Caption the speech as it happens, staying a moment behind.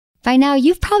By now,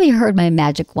 you've probably heard my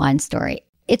magic wand story.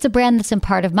 It's a brand that's been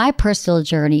part of my personal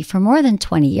journey for more than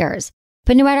 20 years.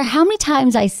 But no matter how many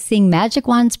times I sing Magic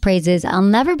Wand's praises, I'll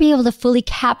never be able to fully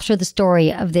capture the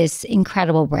story of this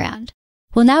incredible brand.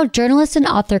 Well, now journalist and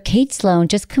author Kate Sloan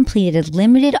just completed a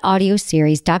limited audio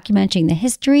series documenting the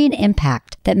history and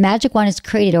impact that Magic Wand has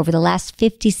created over the last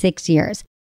 56 years.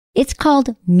 It's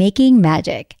called Making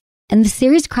Magic, and the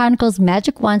series chronicles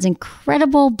Magic Wand's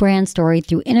incredible brand story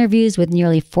through interviews with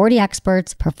nearly 40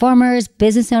 experts, performers,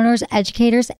 business owners,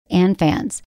 educators, and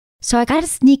fans. So I got a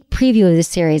sneak preview of the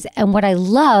series, and what I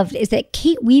loved is that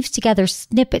Kate weaves together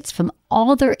snippets from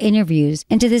all their interviews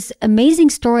into this amazing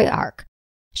story arc.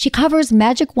 She covers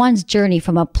Magic Wand's journey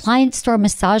from appliance store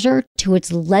massager to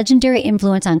its legendary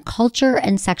influence on culture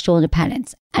and sexual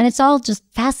independence, and it's all just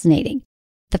fascinating.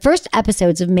 The first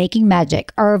episodes of Making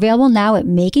Magic are available now at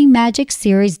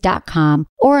makingmagicseries.com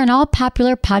or on all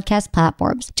popular podcast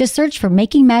platforms. Just search for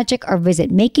Making Magic or visit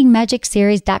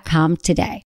makingmagicseries.com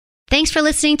today. Thanks for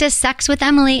listening to Sex with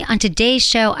Emily. On today's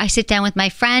show, I sit down with my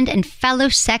friend and fellow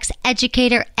sex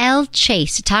educator, Elle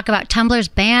Chase, to talk about Tumblr's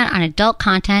ban on adult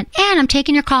content, and I'm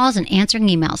taking your calls and answering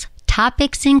emails.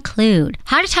 Topics include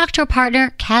how to talk to a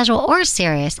partner, casual or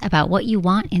serious, about what you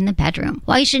want in the bedroom.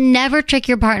 Why you should never trick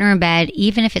your partner in bed,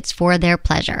 even if it's for their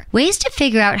pleasure. Ways to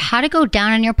figure out how to go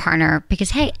down on your partner,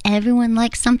 because hey, everyone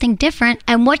likes something different.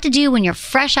 And what to do when you're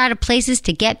fresh out of places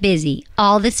to get busy.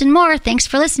 All this and more. Thanks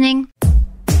for listening.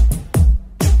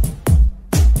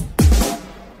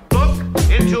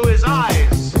 Into his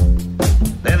eyes.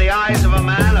 They're the eyes of a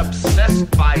man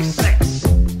obsessed by sex.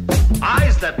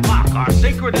 Eyes that mock our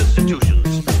sacred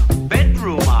institutions.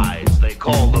 Bedroom eyes, they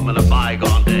call them in a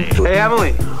bygone day. Hey,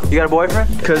 Emily, you got a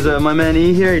boyfriend? Because my man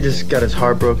E here, he just got his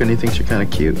heart broken. He thinks you're kind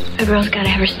of cute. A girl's got to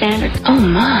have her standards. Oh,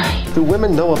 my. Do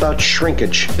women know about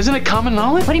shrinkage? Isn't it common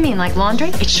knowledge? What do you mean, like laundry?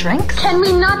 It shrinks? Can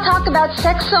we not talk about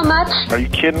sex so much? Are you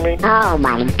kidding me? Oh,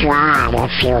 my God, it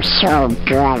feels so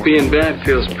good. Being bad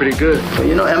feels pretty good. But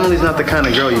you know, Emily's not the kind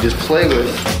of girl you just play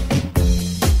with.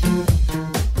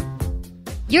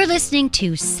 You're listening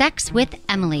to Sex with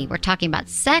Emily. We're talking about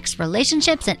sex,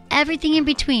 relationships, and everything in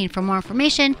between. For more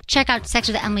information, check out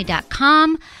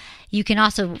sexwithemily.com. You can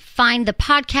also find the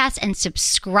podcast and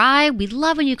subscribe. We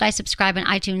love when you guys subscribe on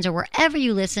iTunes or wherever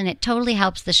you listen. It totally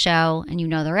helps the show. And you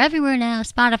know they're everywhere now.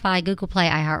 Spotify, Google Play,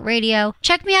 iHeartRadio.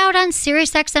 Check me out on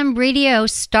SiriusXM Radio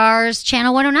Stars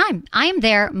Channel 109. I am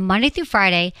there Monday through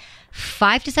Friday,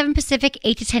 5 to 7 Pacific,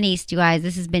 8 to 10 East, you guys.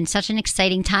 This has been such an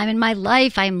exciting time in my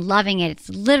life. I'm loving it. It's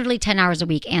literally 10 hours a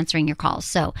week answering your calls.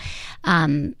 So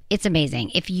it's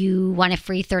amazing. If you want a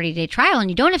free 30-day trial and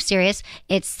you don't have Sirius,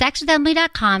 it's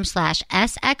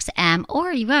sexwithemily.com/SXM.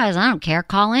 Or you guys, I don't care,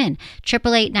 call in.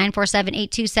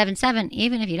 888-947-8277.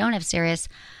 Even if you don't have Sirius,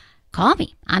 call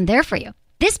me. I'm there for you.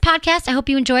 This podcast, I hope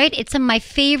you enjoyed. It's some of my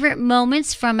favorite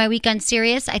moments from my week on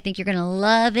Sirius. I think you're going to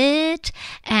love it.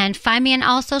 And find me on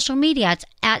all social media. It's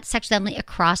at Sex with Emily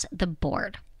across the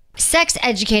board. Sex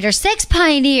educator, sex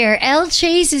pioneer, Elle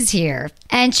Chase is here.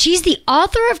 And she's the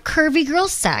author of Curvy Girl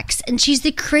Sex. And she's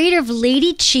the creator of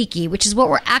Lady Cheeky, which is what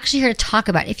we're actually here to talk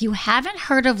about. If you haven't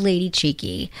heard of Lady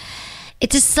Cheeky,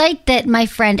 it's a site that my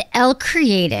friend Elle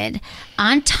created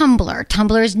on Tumblr.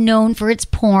 Tumblr is known for its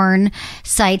porn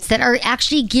sites that are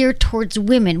actually geared towards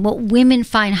women, what women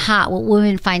find hot, what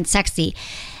women find sexy.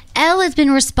 Elle has been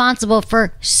responsible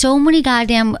for so many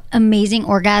goddamn amazing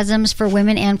orgasms for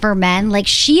women and for men. Like,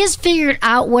 she has figured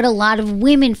out what a lot of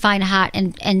women find hot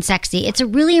and sexy. It's a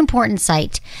really important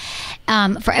site.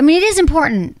 It is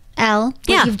important. Elle,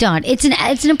 what you've done. It's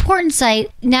an important site.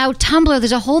 Now, Tumblr,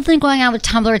 there's a whole thing going on with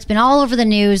Tumblr. It's been all over the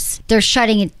news. They're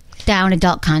shutting it down,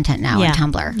 adult content now on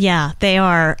Tumblr. Yeah, they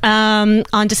are.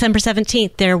 On December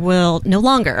 17th, there will no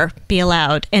longer be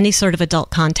allowed any sort of adult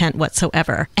content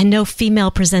whatsoever. And no female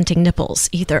presenting nipples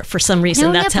either. For some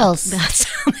reason, no that's nipples. how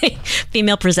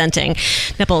female presenting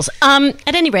nipples.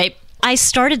 At any rate, I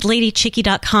started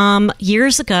LadyCheeky.com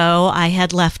years ago. I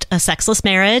had left a sexless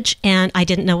marriage and I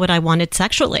didn't know what I wanted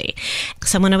sexually.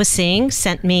 Someone I was seeing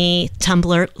sent me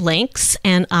Tumblr links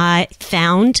and I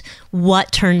found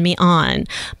what turned me on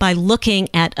by looking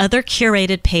at other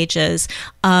curated pages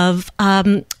of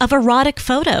erotic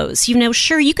photos. You know,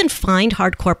 sure, you can find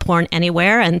hardcore porn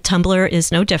anywhere, and Tumblr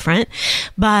is no different.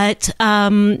 But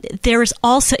it's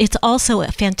also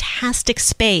a fantastic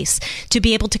space to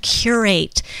be able to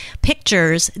curate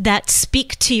pictures that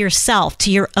speak to yourself,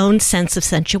 to your own sense of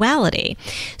sensuality.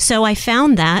 So I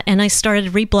found that, and I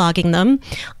started reblogging them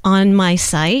on my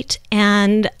site.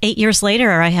 And 8 years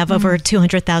later, I have over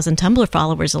 200,000 Tumblr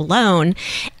followers alone,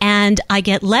 and I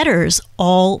get letters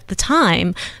all the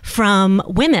time from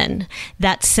women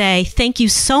that say, thank you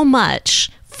so much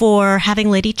for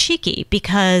having Lady Cheeky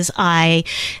because I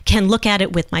can look at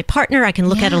it with my partner. I can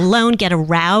look at it alone, get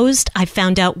aroused. I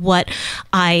found out what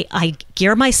I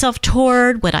gear myself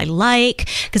toward, what I like,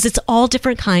 because it's all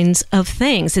different kinds of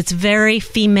things. It's very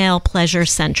female pleasure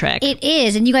centric. It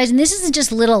is. And you guys, and this isn't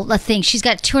just a thing. She's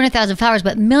got 200,000 followers,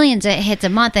 but millions of hits a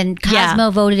month. And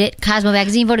Cosmo voted it. Cosmo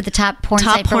magazine voted the top porn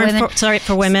site for women.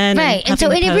 For women. Right. And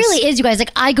so it really is, you guys.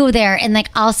 Like, I go there and like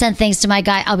I'll send things to my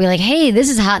guy. I'll be like, hey, this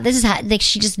is hot. This is hot. Like,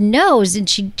 she just knows and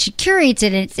she curates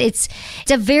it. And it's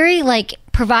a very like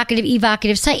provocative,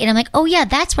 evocative site. And I'm like, oh yeah,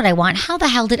 that's what I want. How the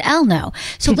hell did Elle know?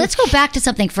 So let's go back to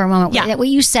something for a moment. What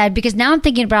you said, because now I'm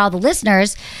thinking about all the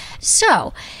listeners.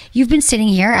 So you've been sitting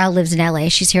here. Elle lives in LA.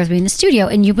 She's here with me in the studio,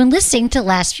 and you've been listening to the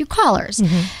last few callers.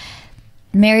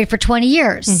 Married for 20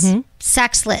 years,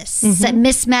 sexless,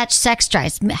 mismatched sex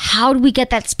drives. How do we get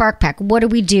that spark pack? What do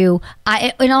we do?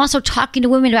 And also talking to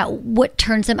women about what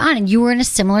turns them on. And you were in a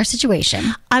similar situation.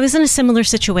 I was in a similar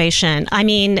situation. I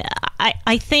mean,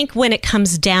 I think when it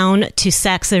comes down to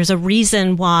sex, there's a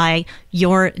reason why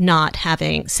you're not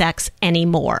having sex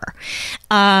anymore.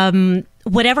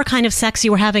 Whatever kind of sex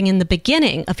you were having in the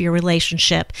beginning of your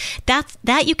relationship,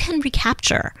 that you can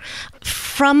recapture.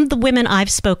 From the women I've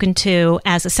spoken to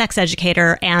as a sex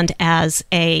educator and as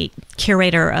a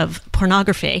curator of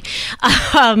pornography,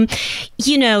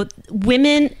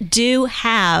 women do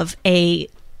have a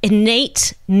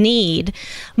innate need.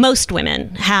 Most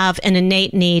women have an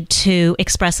innate need to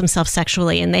express themselves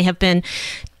sexually, and they have been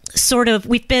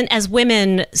we've been as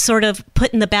women sort of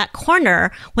put in the back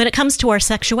corner when it comes to our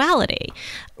sexuality.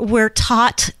 We're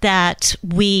taught that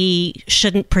we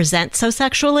shouldn't present so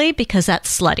sexually because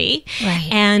that's slutty. Right.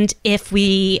 And if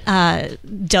we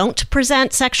don't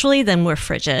present sexually, then we're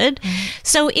frigid.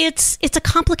 So it's a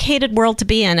complicated world to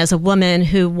be in as a woman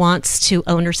who wants to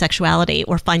own her sexuality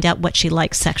or find out what she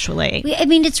likes sexually. I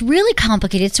mean, it's really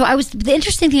complicated. So the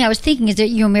interesting thing I was thinking is that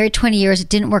you were married 20 years, it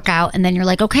didn't work out, and then you're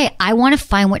like, okay, I want to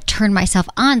find what turned myself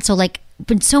on. So like,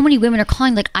 when so many women are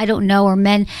calling, like, I don't know, or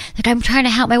men, like, I'm trying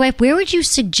to help my wife, where would you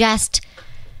suggest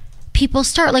people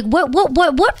start? Like,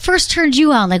 what first turned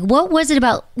you on? Like, what was it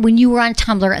about when you were on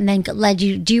Tumblr and then led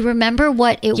you? Do you remember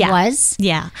what it was?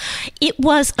 Yeah. It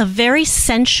was a very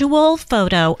sensual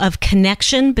photo of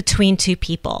connection between two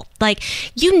people. Like,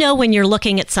 when you're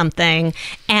looking at something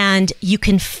and you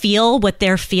can feel what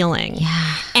they're feeling.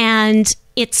 Yeah. And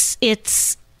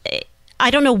it's I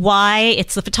don't know why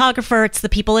it's the photographer, it's the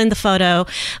people in the photo,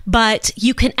 but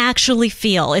you can actually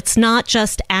feel. It's not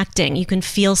just acting. You can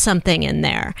feel something in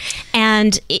there.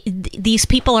 And these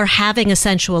people are having a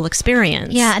sensual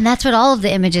experience. Yeah, and that's what all of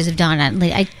the images have done.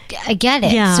 I get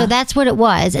it. Yeah. So that's what it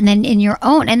was. And then in your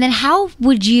own, and then how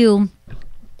did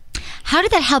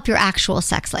that help your actual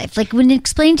sex life? Like, when you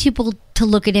explain to people to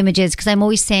look at images, because I'm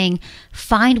always saying,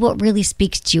 find what really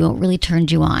speaks to you, what really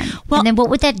turned you on. Well, and then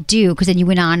what would that do? Because then you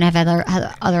went on to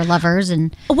have other lovers.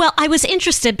 Well, I was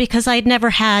interested because I'd never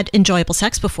had enjoyable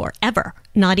sex before, ever,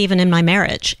 not even in my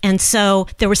marriage. And so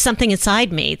there was something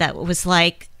inside me that was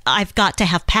like, I've got to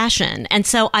have passion. And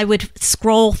so I would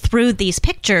scroll through these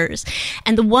pictures,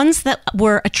 and the ones that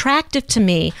were attractive to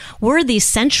me were these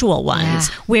sensual ones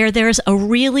where there's a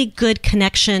really good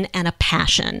connection and a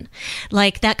passion,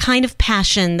 like that kind of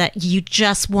passion that you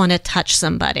just want to touch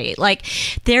somebody. Like,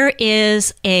 there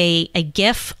is a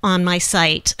GIF on my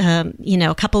site, a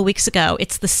couple of weeks ago.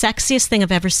 It's the sexiest thing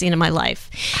I've ever seen in my life.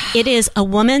 It is a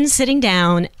woman sitting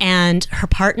down and her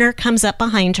partner comes up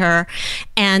behind her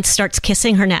and starts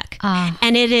kissing her neck.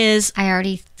 And it is... I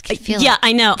already feel it. Yeah,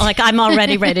 I know. Like, I'm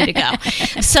already ready to go.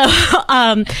 So,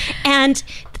 and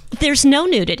there's no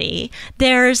nudity.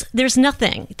 There's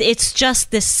nothing. It's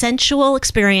just this sensual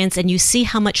experience, and you see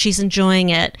how much she's enjoying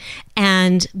it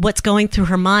and what's going through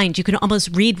her mind. You can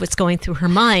almost read what's going through her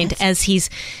mind as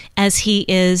he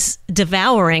is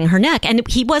devouring her neck. And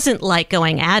he wasn't like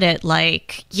going at it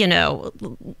like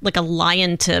a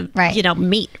lion to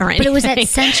meat or anything. But it was that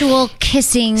sensual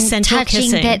kissing,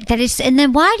 touching that is. And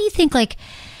then why do you think like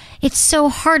it's so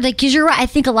hard? Like, because you're right. I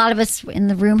think a lot of us in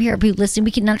the room here, people listening,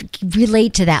 we can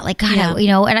relate to that. Like, God,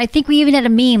 and I think we even had a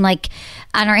meme like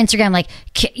on our Instagram, like,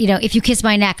 if you kiss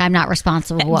my neck, I'm not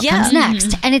responsible for what comes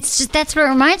next. And it's just, that's what it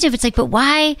reminds you of. It's like, but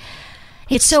why?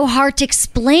 It's so hard to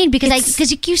explain because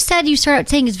you said, you started out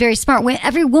saying it's very smart. When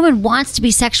every woman wants to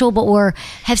be sexual, but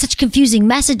have such confusing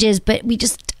messages, but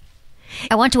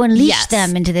I want to unleash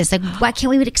them into this. Like, why can't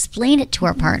we explain it to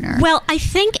our partner? Well, I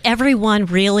think everyone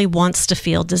really wants to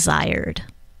feel desired.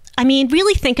 I mean,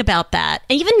 really think about that.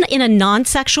 Even in a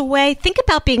non-sexual way, think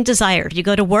about being desired. You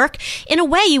go to work, in a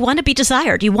way, you want to be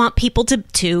desired. You want people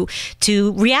to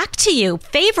react to you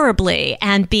favorably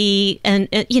and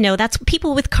that's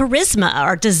people with charisma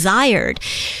are desired.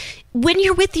 When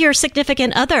you're with your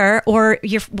significant other or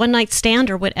your one-night stand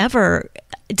or whatever,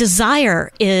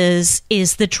 desire is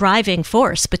the driving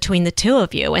force between the two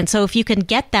of you. And so if you can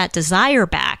get that desire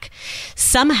back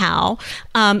somehow,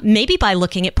 maybe by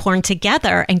looking at porn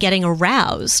together and getting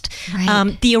aroused,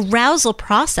 the arousal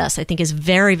process, I think, is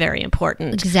very, very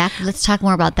important. Exactly. Let's talk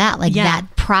more about that. That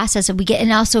process that we get.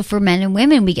 And also for men and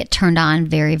women, we get turned on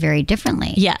very, very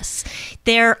differently. Yes.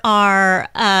 There are...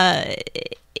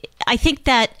 I think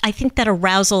that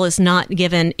arousal is not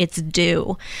given its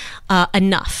due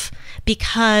enough,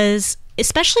 because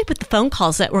especially with the phone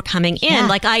calls that were coming in,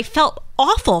 I felt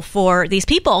awful for these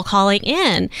people calling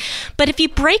in. But if you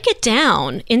break it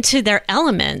down into their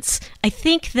elements, I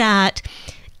think that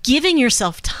giving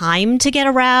yourself time to get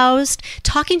aroused,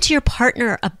 talking to your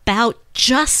partner about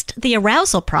just the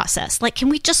arousal process. Can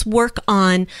we just work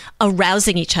on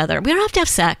arousing each other? We don't have to have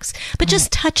sex, but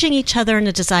just touching each other in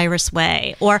a desirous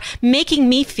way, or making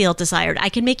me feel desired. I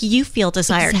can make you feel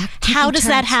desired. Exactly. How does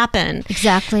that happen?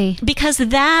 Exactly. Because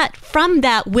from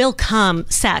that will come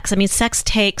sex. I mean, sex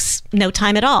takes no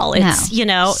time at all. It's,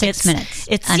 6 minutes.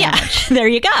 It's there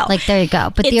you go. There you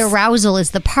go. But the arousal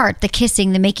is the part, the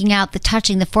kissing, the making out, the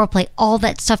touching, the foreplay, all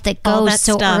that stuff that goes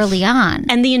early on.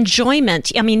 And the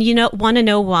enjoyment. I mean, want to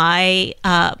know why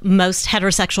most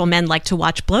heterosexual men like to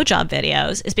watch blowjob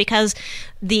videos is because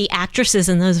the actresses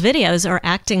in those videos are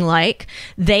acting like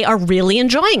they are really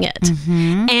enjoying it.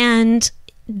 Mm-hmm. And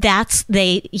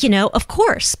of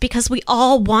course, because we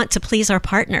all want to please our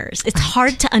partners. It's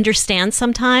hard to understand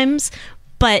sometimes,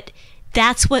 but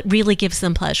that's what really gives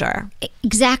them pleasure.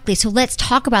 Exactly. So let's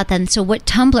talk about that. And so what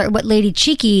Lady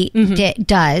Cheeky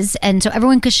does, and so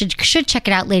everyone should check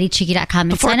it out, ladycheeky.com.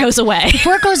 Before it goes away.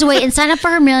 Before it goes away, and sign up for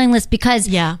her mailing list, because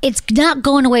it's not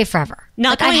going away forever.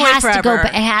 Not going away forever. But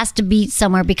it has to be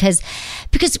somewhere, because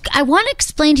I want to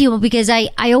explain to you, because I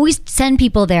always send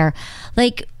people there,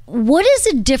 what is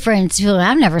the difference?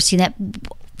 I've never seen that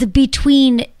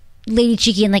between Lady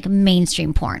Cheeky and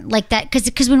mainstream porn that,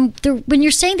 because when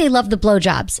you're saying they love the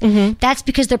blowjobs, that's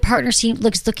because their partner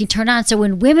looks looking turned on. So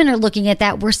when women are looking at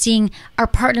that, we're seeing our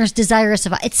partners desirous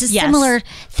of it. It's a similar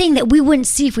thing that we wouldn't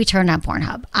see if we turned on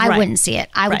Pornhub. I wouldn't see it.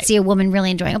 I would see a woman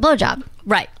really enjoying a blowjob.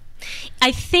 Right.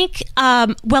 I think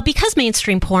because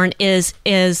mainstream porn is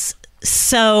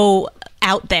so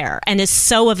out there and is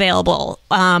so available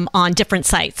on different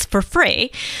sites for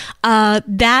free,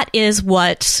 that is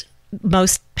what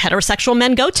most heterosexual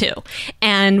men go to,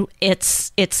 and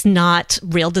it's not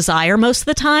real desire most of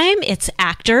the time. It's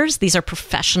actors. These are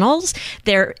professionals.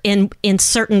 They're in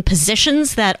certain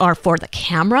positions that are for the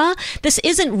camera. This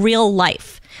isn't real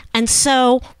life. And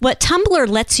so what Tumblr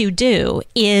lets you do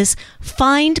is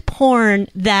find porn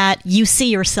that you see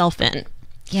yourself in.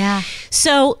 Yeah.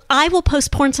 So I will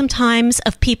post porn sometimes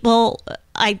of people.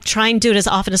 I try and do it as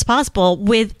often as possible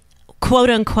with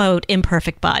quote unquote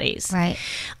imperfect bodies. Right.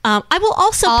 I will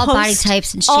also all post body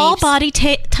types and shapes. All body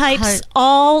types,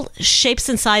 all shapes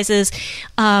and sizes,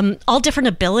 all different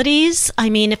abilities.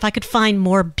 I mean, if I could find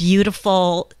more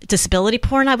beautiful disability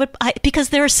porn, I would, because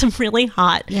there are some really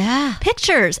hot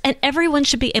pictures, and everyone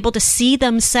should be able to see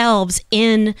themselves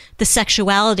in the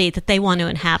sexuality that they want to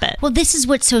inhabit. Well, this is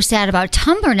what's so sad about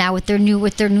Tumblr now with their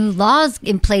new laws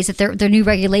in place, that their new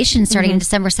regulations starting on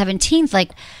December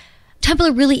 17th.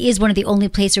 Tumblr really is one of the only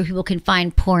places where people can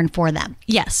find porn for them.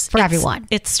 Yes. For everyone.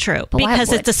 It's true.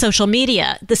 Because it's the social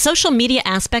media. The social media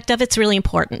aspect of it's really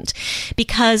important.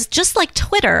 Because just like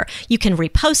Twitter, you can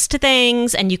repost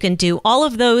things and you can do all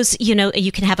of those, you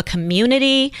can have a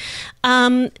community.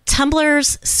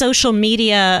 Tumblr's social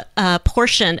media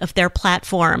portion of their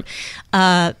platform,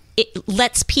 it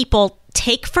lets people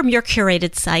take from your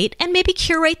curated site and maybe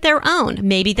curate their own.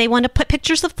 Maybe they want to put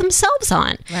pictures of themselves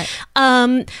on.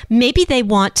 Right. Maybe they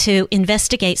want to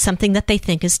investigate something that they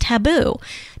think is taboo.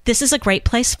 This is a great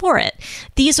place for it.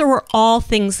 These are all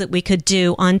things that we could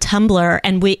do on Tumblr,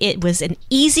 and it was an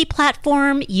easy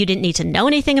platform. You didn't need to know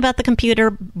anything about the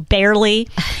computer, barely.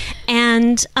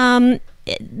 And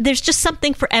there's just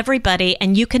something for everybody,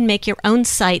 and you can make your own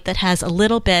site that has a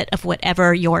little bit of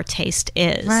whatever your taste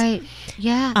is. Right.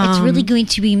 Yeah. It's really going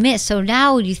to be missed. So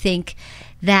now you think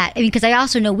that, because I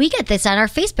also know we get this on our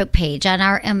Facebook page, on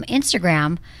our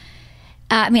Instagram.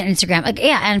 On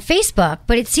Facebook,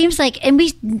 but it seems like, and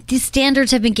the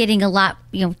standards have been getting a lot,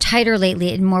 tighter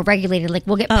lately and more regulated.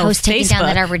 We'll get posts taken down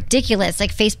that are ridiculous,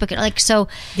 like Facebook, so.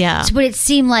 Yeah. So, but it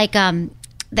seemed like,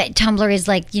 that Tumblr is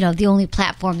like, the only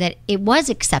platform that it was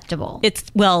acceptable.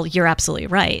 Well, you're absolutely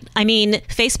right. I mean,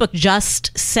 Facebook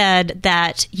just said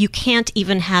that you can't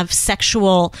even have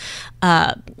sexual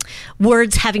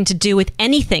words having to do with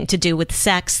anything to do with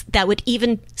sex that would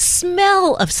even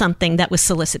smell of something that was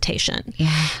solicitation.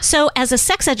 Yeah. So as a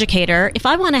sex educator, if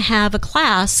I want to have a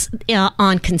class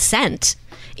on consent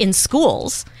in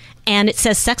schools and it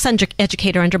says sex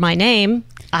educator under my name,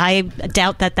 I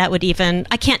doubt that would even...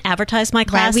 I can't advertise my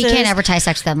classes. Right, we can't advertise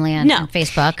Sex with Emily on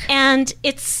Facebook. And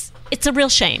it's a real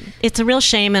shame. It's a real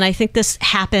shame, and I think this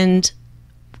happened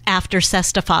after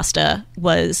SESTA FOSTA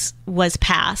was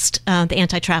passed, the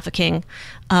anti-trafficking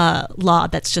law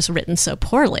that's just written so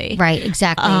poorly. Right,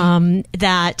 exactly.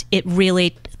 That it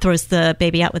really throws the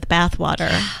baby out with the bathwater.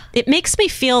 It makes me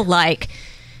feel like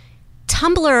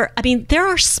Tumblr, I mean, there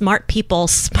are smart people,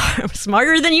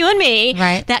 smarter than you and me,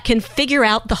 right, that can figure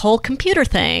out the whole computer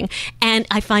thing. And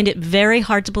I find it very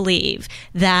hard to believe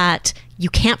that you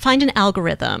can't find an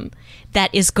algorithm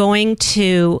that is going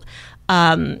to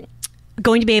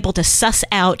be able to suss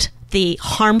out the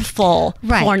harmful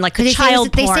porn, like the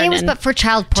child porn. They say it was but for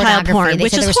child pornography. Child porn,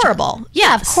 which is horrible.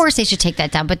 Yeah, of course they should take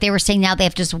that down. But they were saying now they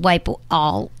have to just wipe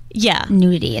all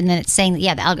nudity. And then it's saying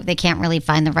that, they can't really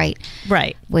find the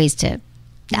right ways to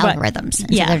algorithms.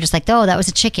 And so they're just like, oh, that was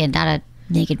a chicken, not a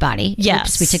naked body.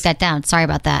 Yes. Oops, we took that down. Sorry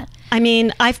about that. I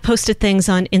mean, I've posted things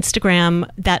on Instagram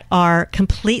that are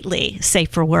completely safe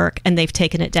for work, and they've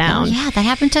taken it down. Oh, yeah, that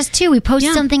happened to us too. We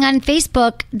posted something on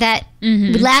Facebook that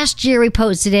last year we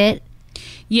posted it.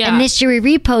 Yeah. And this year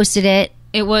we reposted it.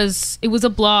 It was a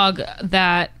blog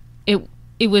that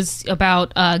it was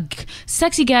about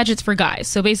sexy gadgets for guys.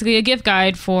 So basically a gift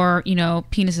guide for,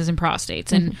 penises and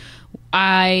prostates. And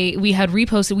we had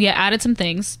added some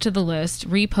things to the list,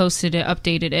 reposted it,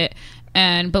 updated it.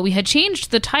 But we had changed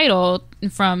the title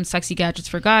from Sexy Gadgets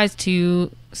for Guys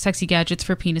to Sexy Gadgets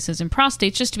for Penises and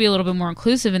Prostates, just to be a little bit more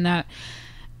inclusive in that.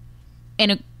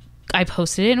 And I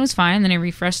posted it and it was fine. And then I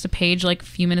refreshed the page like a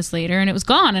few minutes later and it was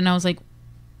gone. And I was like,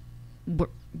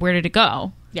 where did it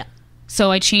go? Yeah.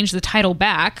 So I changed the title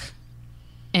back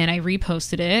and I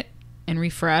reposted it and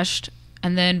refreshed.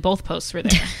 And then both posts were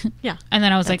there. Yeah. And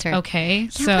then I was like, okay.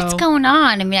 So what's going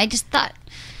on? I mean, I just thought...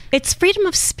 It's freedom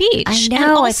of speech. I know.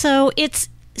 And also,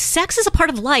 sex is a part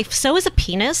of life. So is a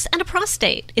penis and a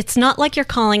prostate. It's not like you're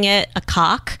calling it a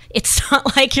cock. It's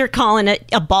not like you're calling it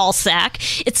a ball sack.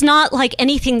 It's not like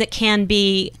anything that can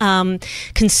be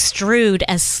construed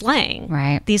as slang.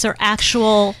 Right. These are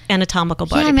actual anatomical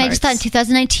body parts. I just thought in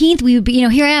 2019 we would be,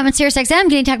 here I am on SiriusXM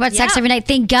getting to talk about sex every night.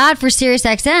 Thank God for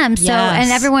SiriusXM. So,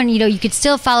 and everyone, you could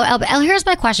still follow Elle. But Elle, here's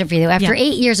my question for you. After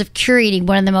 8 years of curating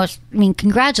one of the most,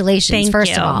 congratulations,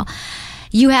 first of all.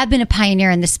 You have been a pioneer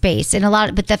in the space and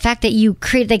but the fact that you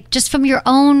created, just from your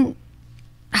own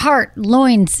heart,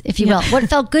 loins, if you will, what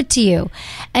felt good to you.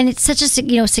 And it's such a,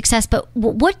 success. But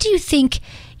what do you think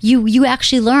you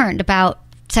actually learned about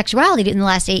sexuality in the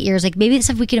last 8 years? Like maybe it's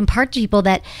stuff we could impart to people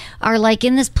that are like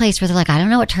in this place where they're like, I don't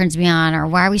know what turns me on, or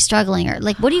why are we struggling, or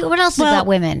like what else about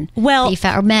women? Well,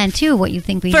 or men too, what you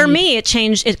think we need?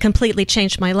 It completely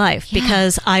changed my life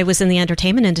because I was in the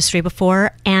entertainment industry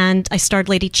before and I started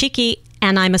Lady Cheeky.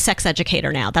 And I'm a sex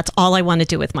educator now. That's all I want to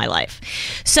do with my life.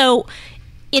 So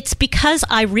it's because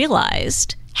I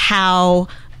realized how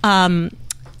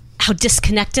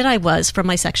disconnected I was from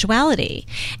my sexuality.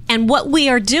 And what we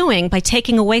are doing by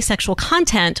taking away sexual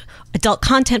content, adult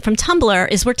content from Tumblr,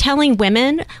 is we're telling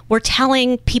women, we're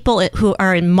telling people who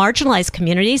are in marginalized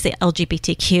communities, the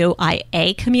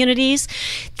LGBTQIA communities,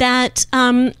 that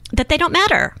they don't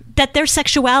matter, that their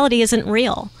sexuality isn't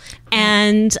real.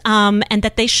 And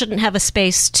that they shouldn't have a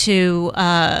space to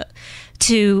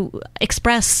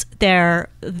express their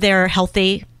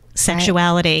healthy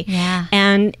sexuality. Right. Yeah.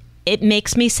 And it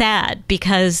makes me sad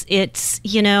because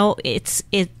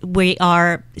we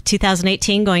are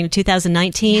 2018 going to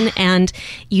 2019, and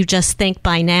you just think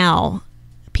by now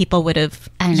people would have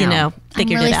figured it out. I'm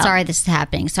really sorry this is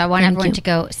happening. So I want everyone to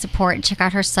go support and check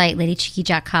out her site,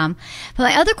 ladycheeky.com. But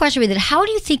my other question would be, how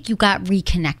do you think you got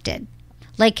reconnected?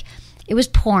 Like, it was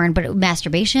porn, but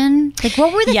masturbation? Like,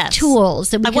 what were the tools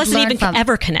that we could learn from? I wasn't even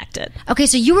ever connected. Okay,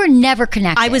 so you were never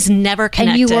connected. I was never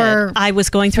connected. And you were I was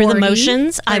going through 40, the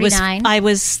motions. 39? I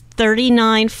was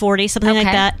 39, 40, something like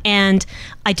that. And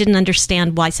I didn't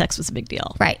understand why sex was a big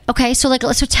deal. Right. Okay, so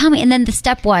so tell me, and then the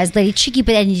step was Lady Cheeky,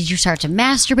 but then did you start to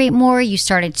masturbate more? You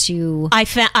started to...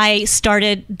 I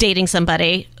started dating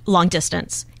somebody long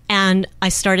distance, and I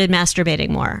started masturbating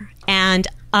more. And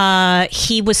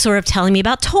he was sort of telling me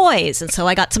about toys, and so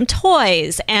I got some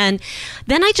toys, and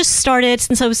then I just started,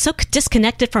 since I was so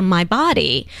disconnected from my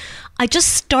body, I just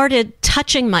started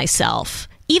touching myself,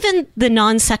 even the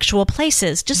non-sexual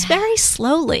places, just very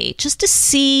slowly, just to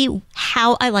see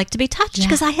how I like to be touched,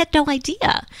 because I had no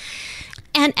idea.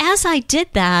 And as I did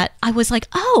that, I was like,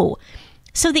 oh,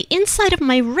 so the inside of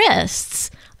my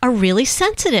wrists are really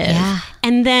sensitive. Yeah.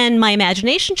 And then my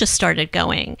imagination just started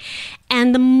going.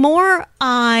 And the more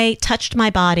I touched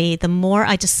my body, the more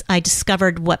I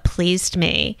discovered what pleased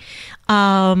me,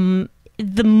 the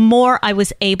more I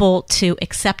was able to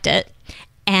accept it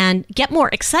and get more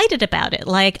excited about it.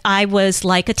 Like I was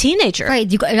like a teenager.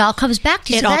 Right. It all comes back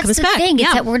to you. It all comes back. Thing.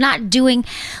 It's that we're not doing,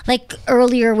 like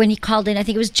earlier when he called in, I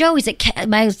think it was Joe, he's like,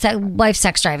 my wife's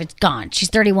sex drive, it's gone.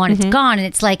 She's 31, it's gone. And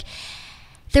it's like,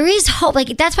 there is hope.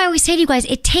 Like, that's why we say to you guys,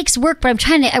 it takes work, but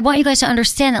I want you guys to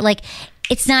understand that, like,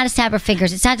 it's not a snap of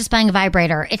fingers. It's not just buying a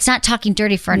vibrator. It's not talking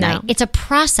dirty for a night. It's a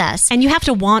process. And you have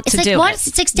to want to do it.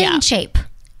 It's like staying in shape.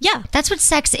 Yeah. That's what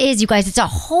sex is, you guys. It's a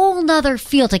whole nother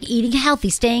field, like eating healthy,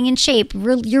 staying in shape,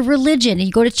 your religion, and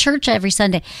you go to church every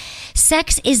Sunday.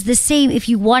 Sex is the same if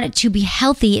you want it to be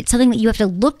healthy. It's something that you have to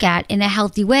look at in a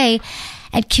healthy way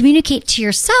and communicate to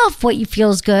yourself what you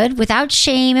feel is good without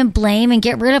shame and blame, and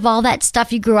get rid of all that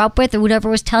stuff you grew up with or whatever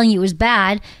was telling you was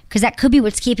bad, because that could be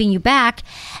what's keeping you back,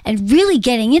 and really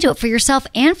getting into it for yourself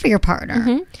and for your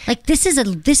partner. Like this is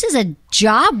a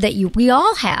job that we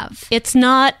all have. It's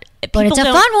not, but it's a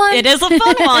fun one. It is a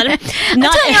fun one. I'm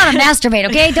telling you how to masturbate,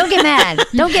 okay? Don't get mad.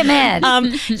 Don't get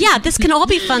mad. Yeah, this can all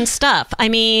be fun stuff. I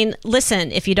mean,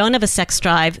 listen, if you don't have a sex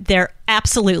drive, there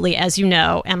absolutely, as you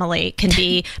know, Emily, can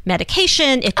be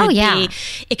medication. It could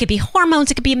it could be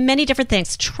hormones. It could be many different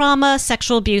things. Trauma,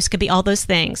 sexual abuse, could be all those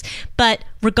things. But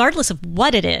regardless of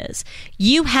what it is,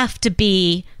 you have to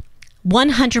be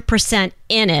 100%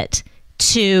 in it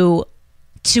to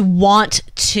want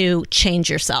to change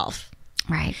yourself.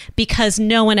 Right. Because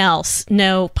no one else,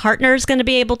 no partner is going to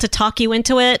be able to talk you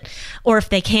into it. Or if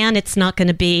they can, it's not going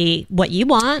to be what you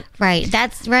want. Right.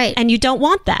 That's right. And you don't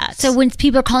want that. So when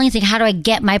people are calling and saying, how do I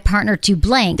get my partner to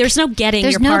blank? There's no getting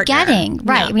There's your no partner. Getting.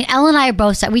 Right. No. I mean, Elle and I are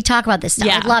both, we talk about this stuff.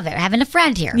 Yeah. I love it. Having a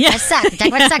friend here. Yeah. Has sex. We talk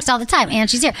about sex all the time. And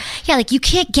she's here. Yeah, like you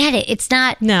can't get it. It's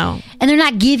not. No. And they're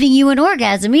not giving you an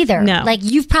orgasm either. No. Like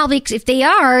you've probably, if they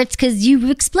are, it's because you've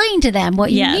explained to them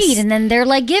what you need. And then they're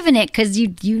like giving it because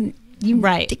you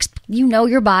know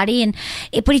your body,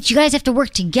 but you guys have to work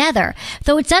together.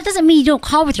 Though that doesn't mean you don't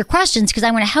call with your questions, because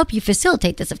I want to help you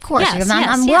facilitate this, of course.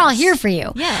 We're all here for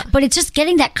you. Yeah. But it's just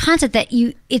getting that concept that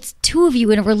it's two of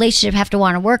you in a relationship have to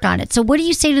want to work on it. So what do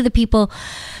you say to the people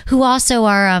who also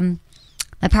are,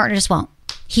 my partner just won't.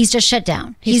 He's just shut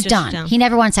down. He's done. He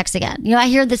never wants sex again. You know, I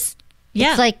hear this.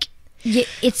 Yeah. It's like,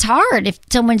 it's hard if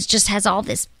someone just has all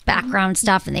this background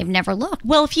stuff and they've never looked.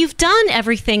 Well, if you've done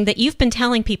everything that you've been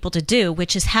telling people to do,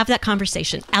 which is have that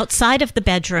conversation outside of the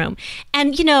bedroom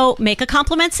and, make a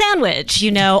compliment sandwich.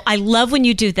 I love when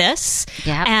you do this.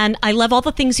 Yep. And I love all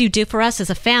the things you do for us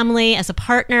as a family, as a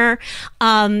partner.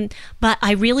 But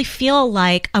I really feel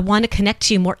like I want to connect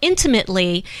to you more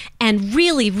intimately and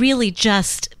really, really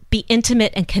just be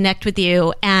intimate and connect with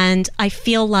you. And I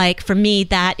feel like for me,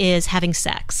 that is having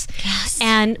sex. Yes.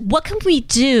 And what can we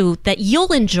do that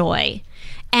you'll enjoy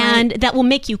and that will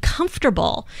make you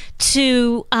comfortable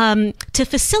to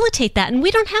facilitate that? And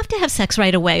we don't have to have sex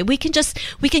right away. We can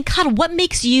cuddle. What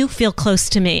makes you feel close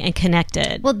to me and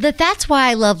connected? Well, that's why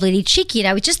I love Lady Cheeky. And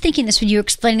I was just thinking this when you were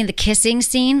explaining the kissing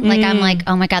scene. Like, I'm like,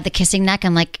 oh my God, the kissing neck.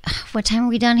 I'm like, what time are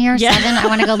we done here? Yeah. 7? I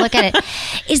want to go look at it.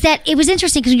 Is that it was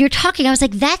interesting because when you're talking, I was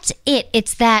like, that's it.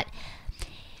 It's that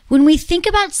when we think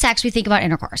about sex, we think about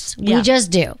intercourse. We just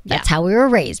do. That's how we were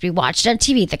raised. We watched it on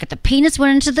TV. The penis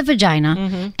went into the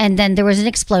vagina, and then there was an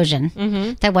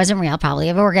explosion that wasn't real, probably.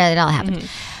 It all happened.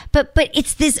 But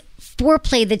it's this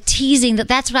foreplay, the teasing,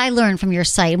 that's what I learned from your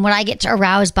site. And what I get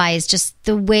aroused by is just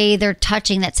the way they're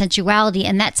touching that sensuality.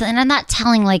 And I'm not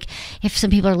telling, like, if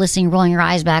some people are listening, rolling your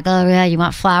eyes back, oh yeah, you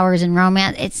want flowers and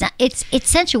romance. It's not, it's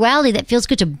sensuality that feels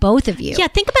good to both of you. Yeah,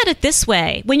 think about it this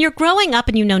way. When you're growing up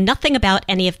and you know nothing about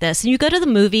any of this, and you go to the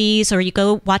movies or you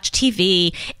go watch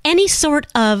TV, any sort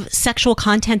of sexual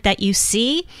content that you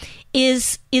see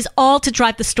is all to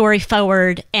drive the story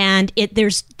forward, and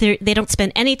they don't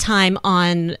spend any time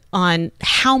on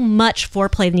how much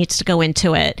foreplay needs to go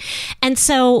into it. And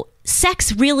so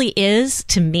sex really is,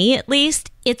 to me at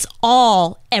least, it's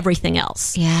all everything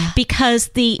else. Yeah. Because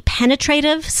the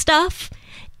penetrative stuff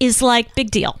is like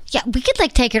big deal. Yeah, we could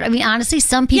take it. I mean, honestly,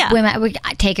 some people, women, we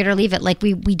take it or leave it. Like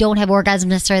we don't have orgasms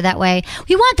necessarily that way.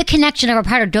 We want the connection of our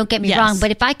partner. Don't get me wrong.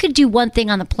 But if I could do one thing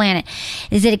on the planet,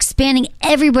 is it expanding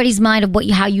everybody's mind of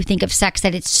how you think of sex,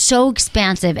 that it's so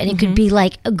expansive and it could be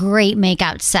like a great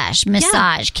makeout sesh,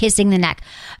 massage, kissing the neck.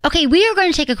 Okay, we are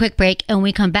going to take a quick break, and when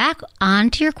we come back, on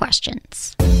to your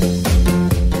questions.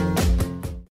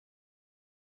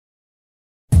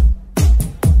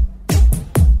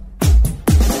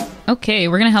 Okay,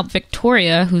 we're going to help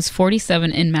Victoria, who's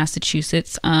 47 in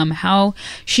Massachusetts, how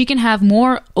she can have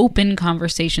more open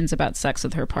conversations about sex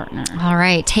with her partner. All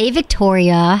right. Hey,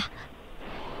 Victoria.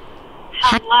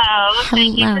 Hello.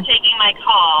 Thank you for taking my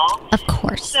call. Of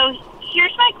course. So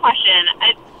here's my question.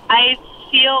 I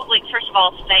feel like, first of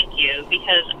all, thank you,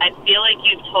 because I feel like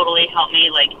you've totally helped me,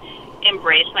 like,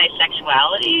 embrace my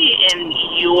sexuality. And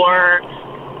your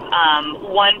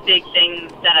one big thing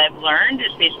that I've learned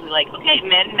is basically like, okay,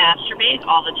 men masturbate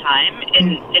all the time,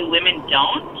 and women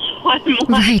don't. So I'm like,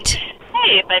 right.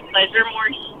 Hey, if I pleasure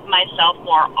myself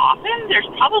more often, there's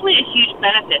probably a huge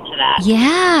benefit to that.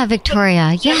 Yeah,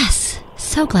 Victoria. Yes.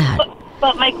 So glad.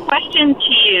 But my question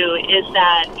to you is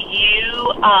that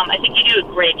you, I think you do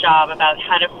a great job about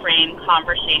how to frame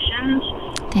conversations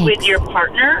with your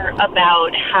partner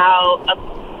about how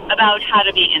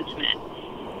to be intimate.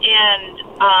 And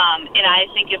I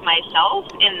think of myself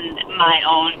in my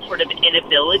own sort of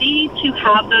inability to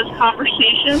have those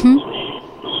conversations.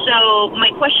 Mm-hmm. So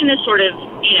my question is sort of,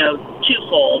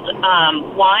 twofold.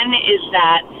 One is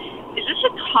that, is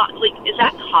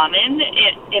that common?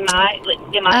 Am I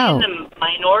in the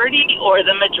minority or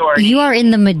the majority? You are in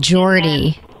the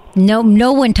majority. No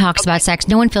one talks about sex.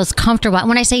 No one feels comfortable.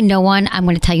 When I say no one, I'm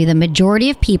going to tell you the majority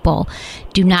of people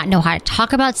do not know how to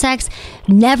talk about sex,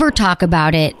 never talk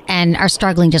about it, and are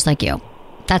struggling just like you.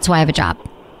 That's why I have a job.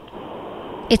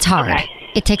 It's hard. Okay.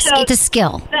 It's a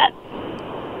skill.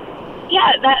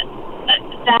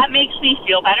 That makes me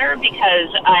feel better,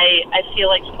 because I feel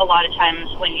like a lot of times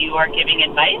when you are giving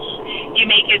advice, you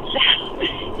make it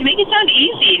sound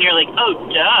easy, and you're like, oh,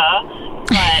 duh.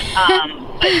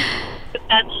 But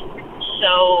that's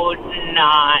so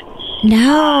not.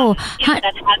 No. That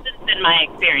hasn't been my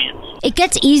experience. It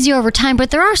gets easier over time, but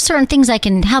there are certain things I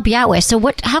can help you out with. So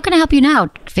how can I help you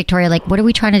now, Victoria? Like, what are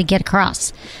we trying to get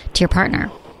across to your partner?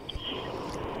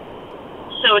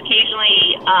 So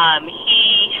occasionally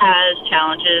he has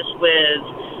challenges with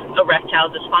erectile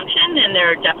dysfunction, and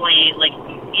there are definitely,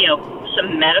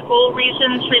 some medical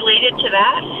reasons related to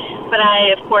that. But I,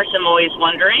 of course, am always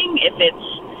wondering if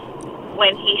it's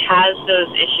when he has those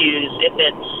issues, if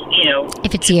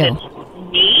it's you,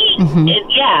 me,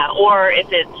 or if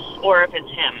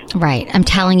it's him. Right. I'm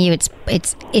telling you, it's.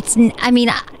 I mean,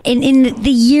 in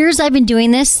the years I've been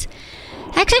doing this,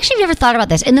 I actually never thought about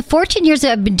this. In the 14 years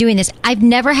that I've been doing this, I've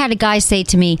never had a guy say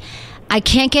to me, I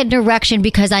can't get an erection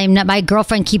because my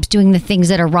girlfriend keeps doing the things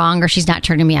that are wrong, or she's not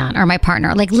turning me on, or my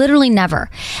partner. Like, literally never.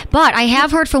 But I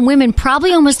have heard from women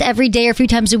probably almost every day or a few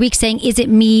times a week saying, is it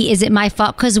me? Is it my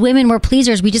fault? Because women, we're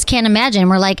pleasers. We just can't imagine.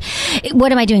 We're like,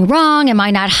 what am I doing wrong? Am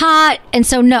I not hot? And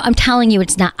so, no, I'm telling you,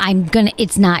 it's not.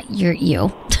 It's not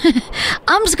you.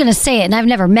 I'm just going to say it, and I've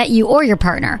never met you or your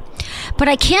partner. But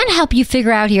I can help you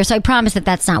figure out here, so I promise that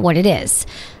that's not what it is.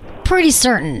 Pretty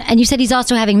certain. And you said he's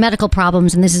also having medical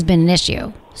problems, and this has been an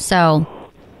issue. So,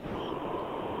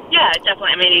 yeah,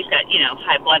 definitely. I mean, he's got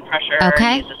high blood pressure.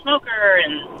 Okay. He's a smoker,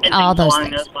 and all things those along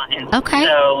things. those lines. Okay.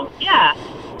 So yeah.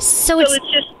 So it's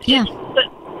just yeah.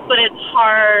 But it's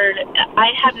hard.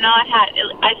 I have not had.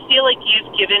 I feel like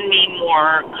you've given me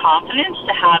more confidence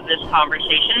to have this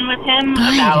conversation with him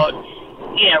about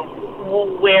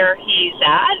where he's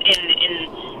at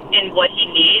in what he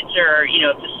needs, or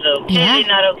if this is okay,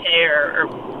 not okay, or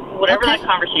whatever that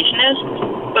conversation is.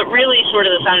 But really, sort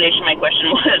of the foundation of my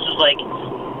question was like,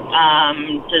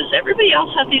 does everybody else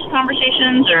have these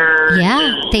conversations, or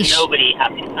does nobody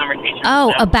have these conversations?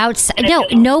 Oh,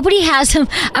 nobody has them.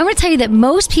 I'm going to tell you that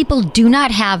most people do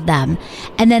not have them,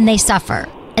 and then they suffer.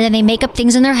 And then they make up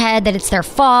things in their head that it's their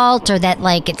fault, or that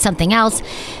it's something else.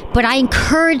 But I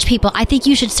encourage people, I think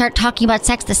you should start talking about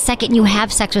sex the second you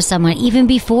have sex with someone, even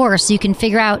before, so you can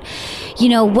figure out,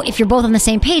 if you're both on the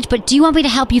same page. But do you want me to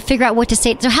help you figure out what to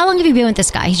say? So how long have you been with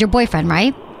this guy? He's your boyfriend,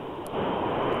 right?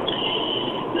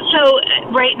 So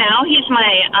right now he's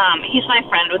my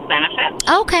friend with benefits.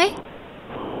 Okay.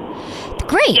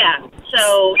 Great. Yeah.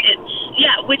 So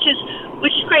which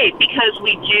is great, because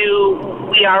we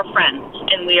are friends,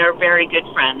 and we are very good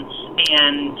friends,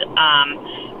 and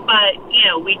but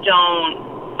we don't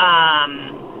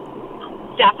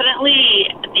definitely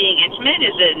being intimate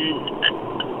is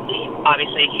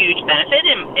obviously a huge benefit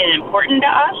and important to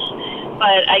us,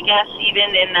 but I guess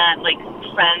even in that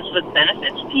friends with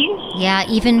benefits piece,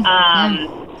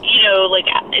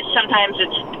 sometimes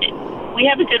we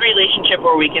have a good relationship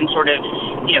where we can sort of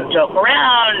joke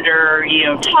around, or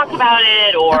talk about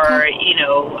it, or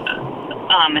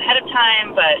ahead of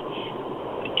time, but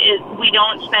we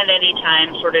don't spend any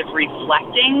time sort of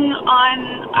reflecting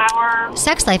on our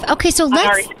sex life. Okay, so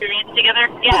our experience together.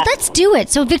 Yeah, but let's do it.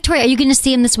 So, Victoria, are you going to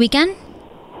see him this weekend?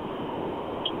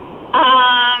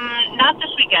 not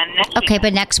this weekend. Next Okay, weekend.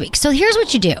 but next week. So here's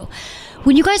what you do.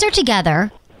 When you guys are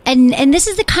together, and this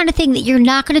is the kind of thing that you're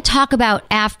not going to talk about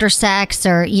after sex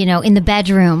or, in the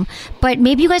bedroom, but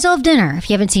maybe you guys will have dinner if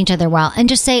you haven't seen each other well, and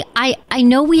just say, I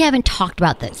know we haven't talked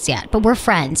about this yet, but we're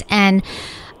friends, and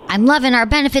I'm loving our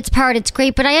benefits part. It's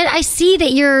great, but I see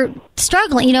that you're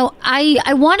struggling.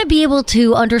 I want to be able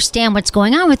to understand what's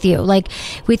going on with you, like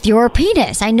with your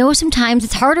penis. I know sometimes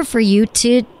it's harder for you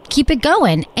to keep it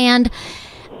going, and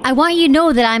I want you to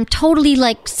know that I'm totally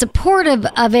supportive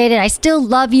of it, and I still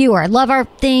love you, or I love our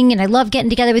thing, and I love getting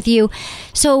together with you.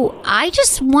 So I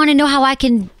just want to know how I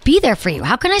can be there for you.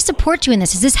 How can I support you in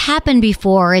this? Has this happened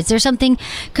before? Is there something?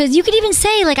 Because you could even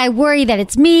say I worry that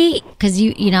it's me, because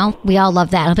we all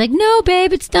love that. I'm like, no,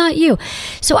 babe, it's not you.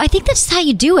 So I think that's how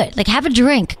you do it. Have a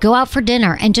drink, go out for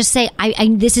dinner, and just say,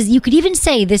 you could even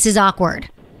say this is awkward.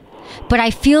 But I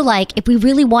feel like if we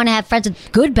really want to have friends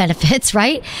with good benefits,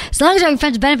 right? As long as we're having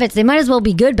friends with benefits, they might as well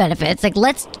be good benefits.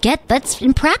 Let's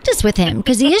in practice with him,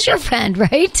 because he is your friend,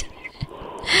 right?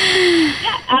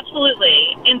 Yeah,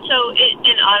 absolutely. And so,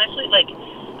 and honestly,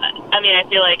 I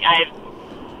feel like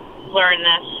I've learned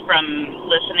this from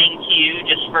listening to you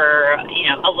just for,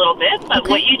 a little bit. But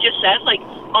what you just said,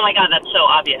 oh my God, that's so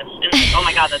obvious. And oh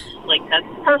my God, that's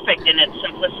perfect in its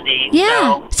simplicity.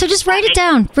 Yeah. So just write it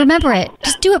down. Remember it.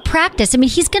 Just do it. Practice. I mean,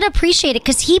 he's going to appreciate it,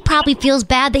 because he probably feels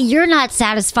bad that you're not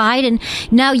satisfied, and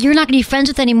now you're not going to be friends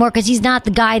with anymore because he's not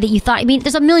the guy that you thought. I mean,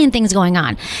 there's a million things going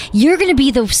on. You're going to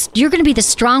be the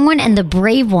strong one and the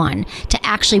brave one to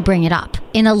actually bring it up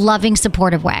in a loving,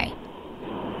 supportive way.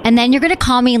 And then you're going to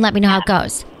call me and let me know how it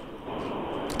goes.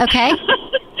 Okay?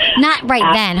 Not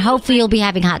right then. Hopefully you'll be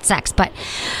having hot sex, but,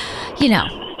 So,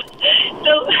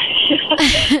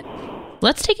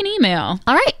 Let's take an email.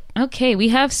 All right. Okay, we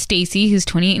have Stacy, who's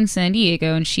 28 in San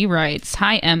Diego, and she writes,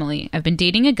 "Hi, Emily. I've been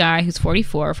dating a guy who's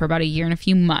 44 for about a year and a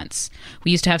few months.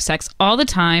 We used to have sex all the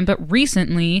time, but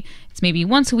recently, it's maybe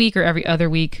once a week or every other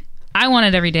week. I want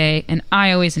it every day, and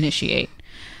I always initiate.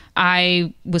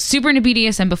 I was super into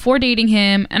BDSM before dating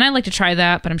him, and I like to try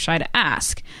that, but I'm shy to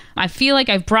ask. I feel like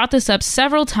I've brought this up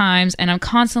several times, and I'm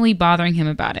constantly bothering him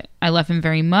about it. I love him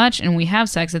very much, and we have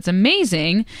sex. It's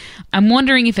amazing. I'm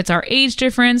wondering if it's our age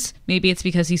difference. Maybe it's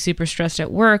because he's super stressed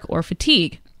at work or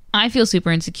fatigue. I feel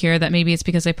super insecure that maybe it's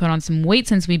because I put on some weight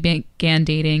since we began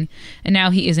dating, and now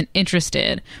he isn't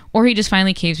interested. Or he just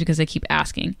finally caves because I keep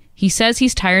asking. He says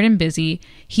he's tired and busy.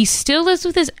 He still lives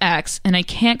with his ex, and I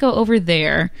can't go over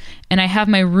there. And I have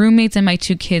my roommates and my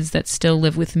 2 kids that still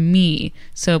live with me,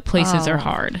 so places are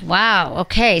hard." Wow.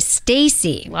 Okay,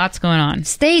 Stacy. Lots going on.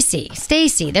 Stacy.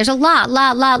 There's a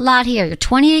lot here. You're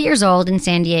 28 years old in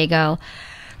San Diego.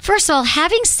 First of all,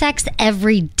 having sex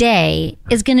every day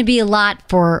is going to be a lot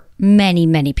for many,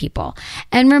 many people.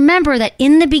 And remember that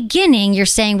in the beginning, you're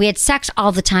saying we had sex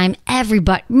all the time.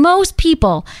 Most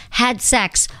people had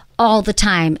sex all the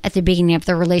time at the beginning of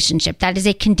their relationship. That is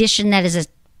a condition. That is a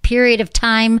period of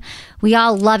time. We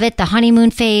all love it. The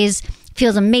honeymoon phase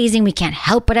feels amazing. We can't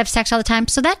help but have sex all the time.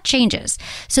 So that changes.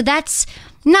 So that's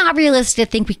not realistic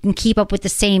to think we can keep up with the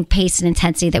same pace and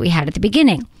intensity that we had at the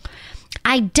beginning.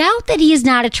 I doubt that he is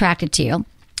not attracted to you.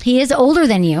 He is older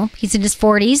than you. He's in his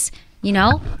 40s,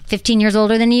 15 years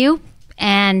older than you.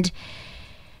 And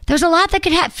there's a lot that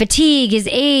could have fatigue, his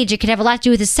age. It could have a lot to do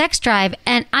with his sex drive.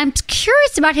 And I'm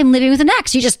curious about him living with an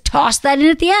ex. You just tossed that in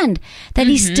at the end, that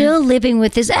he's still living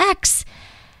with his ex.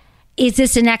 Is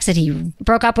this an ex that he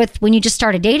broke up with when you just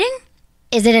started dating?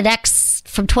 Is it an ex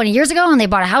from 20 years ago and they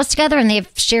bought a house together and they've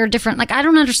shared different, I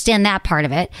don't understand that part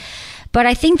of it. But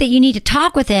I think that you need to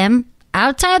talk with him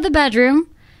outside of the bedroom,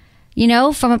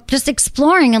 from just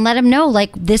exploring, and let him know,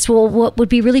 this what would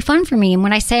be really fun for me. And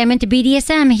when I say I'm into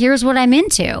BDSM, here's what I'm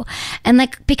into. And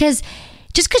because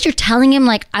just because you're telling him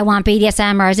I want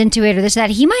BDSM or I was into it or this or that,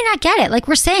 he might not get it. Like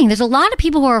we're saying, there's a lot of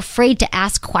people who are afraid to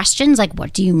ask questions.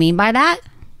 What do you mean by that?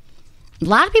 A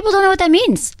lot of people don't know what that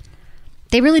means.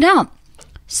 They really don't.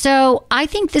 So I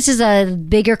think this is a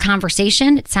bigger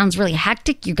conversation. It sounds really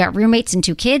hectic. You've got roommates and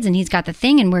 2 kids, and he's got the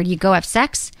thing, and where do you go have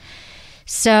sex?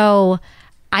 So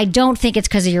I don't think it's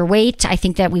because of your weight. I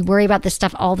think that we worry about this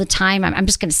stuff all the time. I'm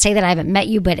just going to say that I haven't met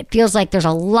you, but it feels like there's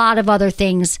a lot of other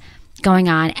things going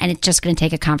on, and it's just going to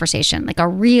take a conversation, a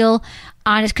real,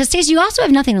 honest, because Stacey, you also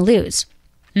have nothing to lose.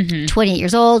 28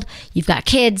 years old, you've got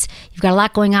kids, you've got a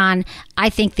lot going on. I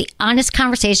think the honest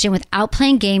conversation without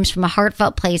playing games from a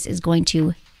heartfelt place is going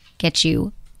to get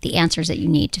you the answers that you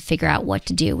need to figure out what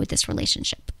to do with this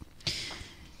relationship.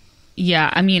 Yeah,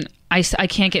 I mean, I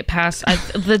can't get past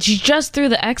she just threw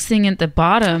the X thing at the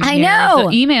bottom. I know.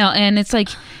 The email, and it's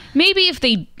maybe if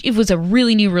it was a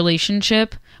really new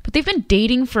relationship, But they've been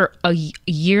dating for a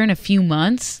year and a few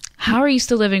months. How are you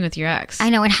still living with your ex? I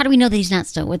know. And how do we know that he's not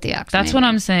still with the ex? That's what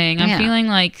I'm saying. I'm feeling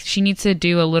like she needs to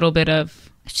do a little bit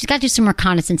of... She's got to do some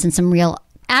reconnaissance and some real...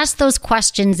 Ask those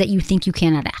questions that you think you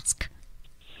cannot ask.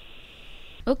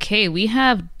 Okay, we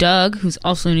have Doug, who's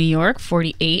also in New York,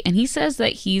 48, and he says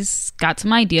that he's got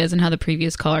some ideas on how the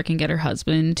previous caller can get her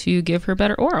husband to give her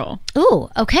better oral. Ooh,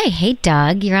 okay. Hey,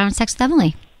 Doug, you're on Sex with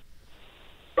Emily.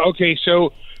 Okay,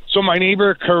 so my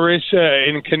neighbor Carissa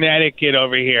in Connecticut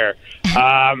over here,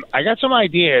 I got some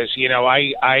ideas. You know,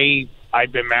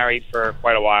 I've been married for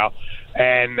quite a while,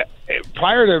 and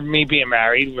prior to me being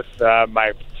married with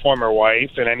my former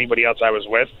wife and anybody else I was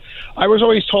with, I was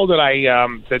always told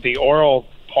that that the oral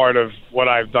part of what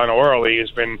I've done orally has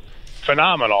been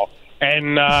phenomenal.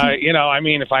 And you know, I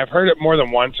mean, if I've heard it more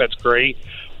than once, that's great.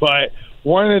 But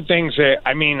one of the things that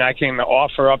I can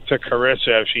offer up to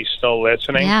Carissa, if she's still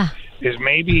listening, is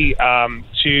maybe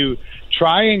to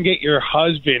try and get your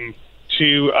husband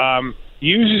to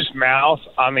use his mouth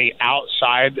on the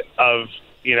outside of,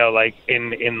 you know, like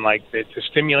to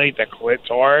stimulate the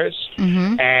clitoris,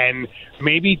 and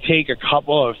maybe take a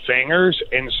couple of fingers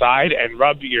inside and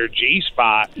rub your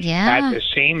G-spot at the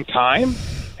same time.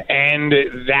 And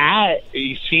that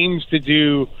seems to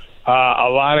do a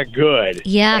lot of good.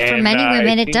 Yeah, and for many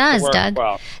women it does, Doug.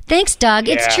 Well. Thanks, Doug.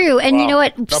 It's true. And you know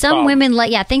what? No Some problem. Women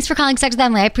like, thanks for calling Sex with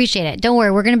Emily. I appreciate it. Don't worry.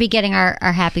 We're going to be getting our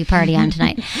happy party on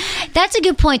tonight. That's a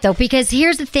good point, though, because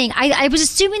here's the thing. I was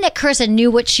assuming that Carissa knew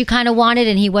what she kind of wanted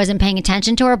and he wasn't paying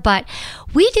attention to her, but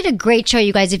we did a great show,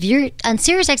 you guys. If you're on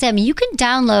SiriusXM, you can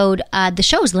download the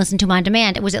shows and listen to them on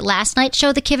demand. Was it last night's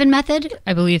show, The Kivin Method?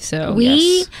 I believe so,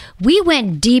 We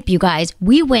went deep, you guys.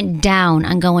 We went down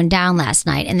on going down last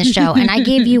night in the show, and I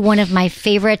gave you one of my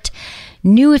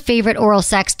new favorite oral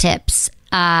sex tips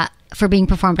for being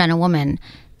performed on a woman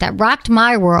that rocked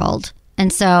my world.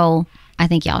 And so I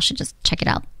think y'all should just check it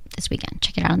out this weekend.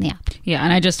 Check it out on the app. Yeah,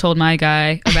 and I just told my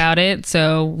guy about it.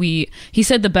 So he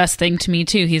said the best thing to me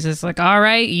too. He's just like, all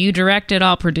right, you direct it,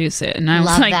 I'll produce it. And I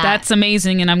was like, that's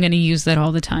amazing, and I'm going to use that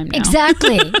all the time now.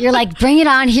 Exactly. You're like, bring it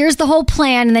on. Here's the whole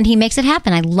plan. And then he makes it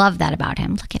happen. I love that about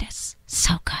him. Look at us.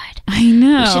 So good. I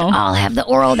know. We should all have the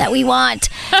oral that we want.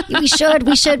 We should.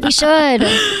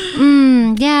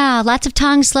 Yeah, lots of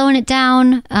tongue, slowing it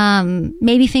down.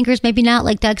 Maybe fingers, maybe not,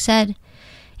 like Doug said.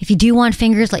 If you do want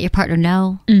fingers, let your partner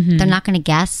know. They're not going to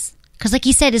guess. Because like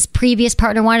he said, his previous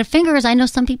partner wanted fingers. I know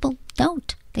some people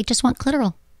don't. They just want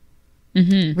clitoral.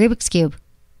 Rubik's Cube.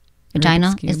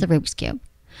 Vagina is the Rubik's Cube.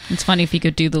 It's funny if you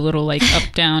could do the little like up,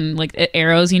 down, like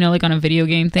arrows, you know, like on a video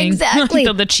game thing. Exactly.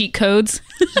 the cheat codes.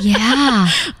 Yeah.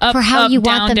 Up, for how up, you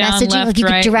down, want the down, messaging. left, like you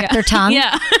right. could direct their tongue.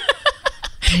 Yeah.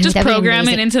 Dude, just program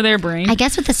it into their brain. I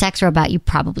guess with the sex robot, you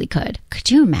probably could.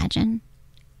 Could you imagine?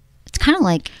 It's kind of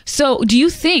like... So do you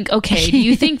think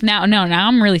now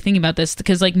I'm really thinking about this,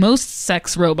 because like most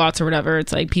sex robots or whatever,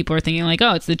 it's like people are thinking like,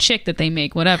 oh, it's the chick that they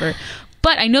make, whatever.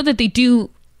 But I know that they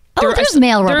do... there's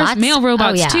male robots. There's male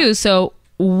robots too. So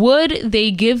would they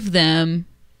give them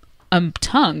a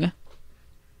tongue?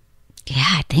 Yeah,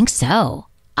 I think so.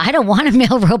 I don't want a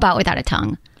male robot without a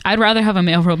tongue. I'd rather have a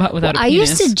male robot without a penis. I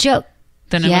used to joke.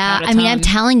 Than without a tongue. I mean, I'm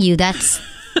telling you, that's...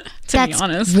 That's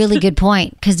a really good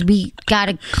point, because we got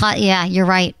to... Yeah, you're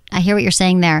right. I hear what you're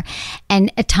saying there.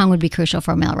 And a tongue would be crucial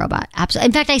for a male robot. Absolutely.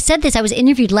 In fact, I said this. I was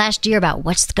interviewed last year about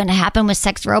what's going to happen with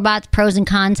sex robots, pros and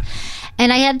cons.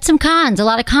 And I had some cons, a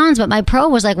lot of cons. But my pro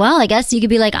was like, well, I guess you could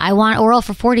be like, I want oral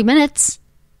for 40 minutes.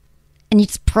 And you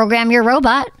just program your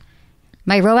robot.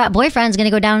 My robot boyfriend's going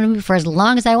to go down to me for as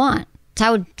long as I want.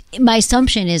 So my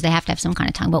assumption is they have to have some kind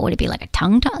of tongue. But would it be like a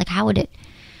tongue? Like, how would it...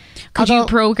 Could you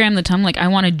program the tongue? Like, I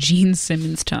want a Gene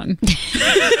Simmons tongue.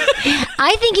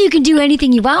 I think you can do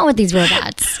anything you want with these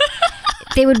robots.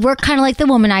 They would work kind of like the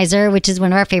Womanizer, which is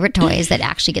one of our favorite toys that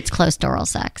actually gets close to oral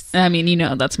sex. I mean, you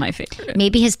know, that's my favorite.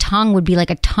 Maybe his tongue would be like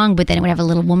a tongue, but then it would have a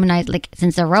little womanizer. Like,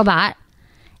 since they're a robot,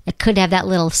 it could have that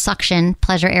little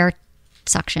pleasure air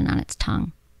suction on its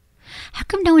tongue. How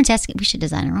come no one's asking? We should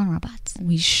design our own robots.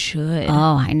 We should.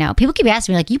 Oh, I know. People keep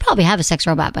asking me, like, you probably have a sex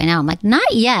robot by now. I'm like,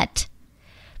 not yet.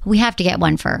 We have to get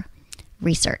one for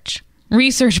research.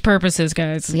 Research purposes,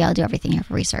 guys. We all do everything here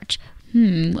for research.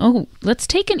 Oh, let's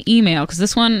take an email, because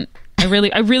this one, I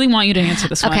really want you to answer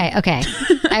this one. Okay.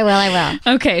 I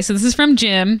will. Okay, so this is from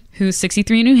Jim, who's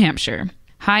 63 in New Hampshire.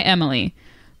 Hi, Emily.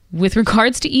 With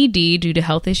regards to ED, due to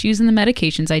health issues and the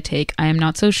medications I take, I am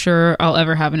not so sure I'll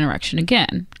ever have an erection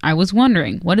again. I was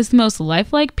wondering, what is the most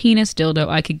lifelike penis dildo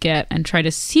I could get and try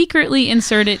to secretly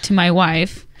insert it to my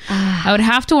wife I would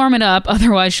have to warm it up,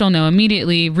 otherwise she'll know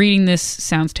immediately. Reading this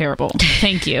sounds terrible.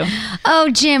 Thank you. Oh,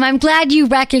 Jim, I'm glad you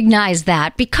recognize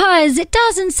that because it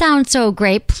doesn't sound so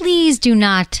great. Please do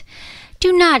not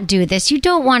do this. You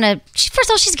don't want to. First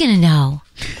of all, she's going to know.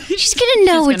 She's going to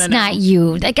know it's not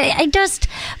you. Like but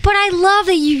I love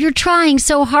that you're trying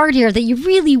so hard here, that you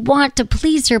really want to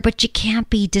please her, but you can't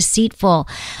be deceitful.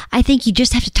 I think you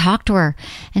just have to talk to her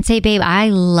and say, babe, I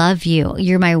love you.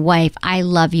 You're my wife. I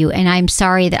love you. And I'm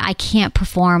sorry that I can't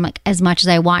perform as much as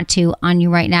I want to on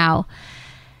you right now.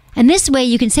 And this way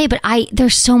you can say, but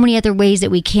there's so many other ways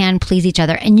that we can please each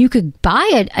other. And you could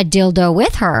buy a dildo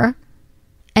with her.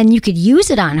 And you could use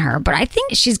it on her, but I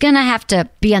think she's going to have to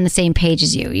be on the same page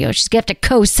as you. She's going to have to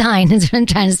co-sign, is what I'm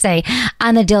trying to say,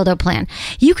 on the dildo plan.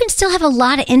 You can still have a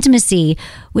lot of intimacy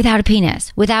without a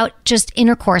penis, without just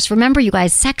intercourse. Remember, you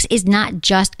guys, sex is not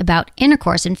just about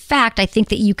intercourse. In fact, I think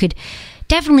that you could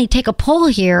definitely take a poll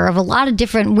here of a lot of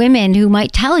different women who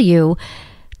might tell you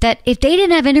that if they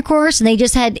didn't have intercourse and they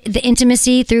just had the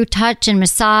intimacy through touch and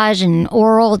massage and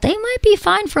oral, they might be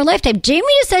fine for a lifetime. Jamie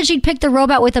just said she'd pick the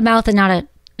robot with a mouth and not a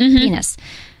penis.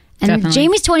 And definitely.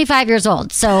 Jamie's 25 years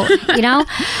old. So,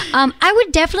 I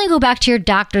would definitely go back to your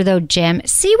doctor, though, Jim.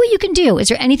 See what you can do. Is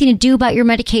there anything to do about your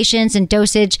medications and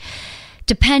dosage?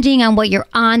 Depending on what you're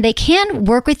on, they can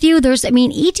work with you.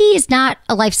 ED is not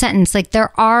a life sentence. Like,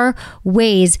 there are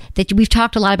ways that we've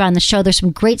talked a lot about on the show. There's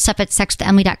some great stuff at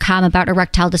sexwithemily.com about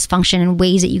erectile dysfunction and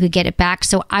ways that you could get it back.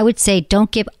 So I would say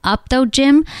don't give up, though,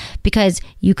 Jim, because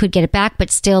you could get it back,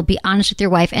 but still be honest with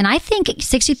your wife. And I think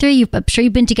 63, I'm sure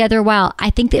you've been together a while. I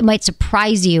think that it might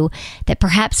surprise you that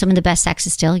perhaps some of the best sex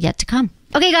is still yet to come.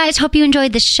 Okay, guys, hope you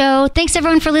enjoyed the show. Thanks,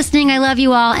 everyone, for listening. I love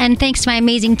you all. And thanks to my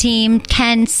amazing team,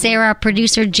 Ken, Sarah,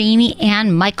 producer Jamie,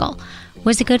 and Michael.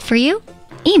 Was it good for you?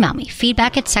 Email me,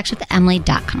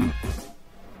 feedback@sexwithemily.com.